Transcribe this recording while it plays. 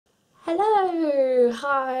Hello,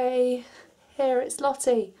 hi, here it's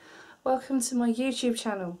Lottie. Welcome to my YouTube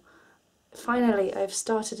channel. Finally, I've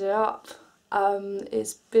started it up.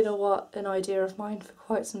 It's been an idea of mine for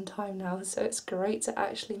quite some time now, so it's great to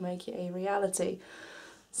actually make it a reality.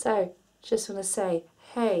 So, just want to say,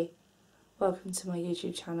 hey, welcome to my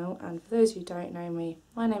YouTube channel, and for those who don't know me,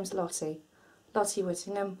 my name's Lottie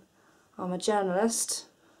Whittingham. I'm a journalist.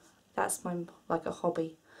 That's like a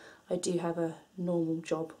hobby. I do have a normal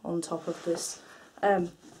job on top of this.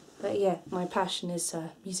 But yeah, my passion is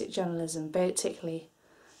music journalism, particularly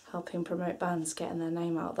helping promote bands, getting their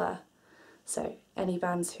name out there. So any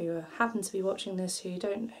bands who happen to be watching this who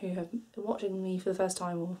have been watching me for the first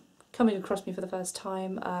time or coming across me for the first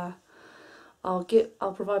time,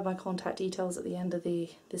 I'll provide my contact details at the end of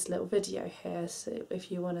this little video here. So if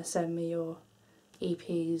you want to send me your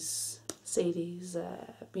EPs, CDs,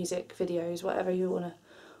 music videos, whatever you want to,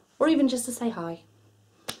 or even just to say hi.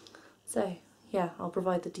 So yeah, I'll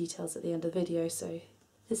provide the details at the end of the video. So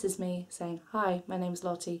this is me saying, hi, my name's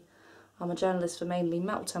Lottie. I'm a journalist for mainly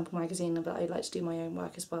Metal Temple magazine, but I'd like to do my own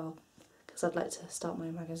work as well, because I'd like to start my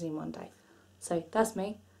own magazine one day. So that's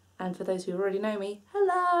me, and for those who already know me,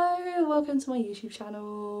 hello, welcome to my YouTube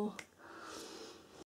channel.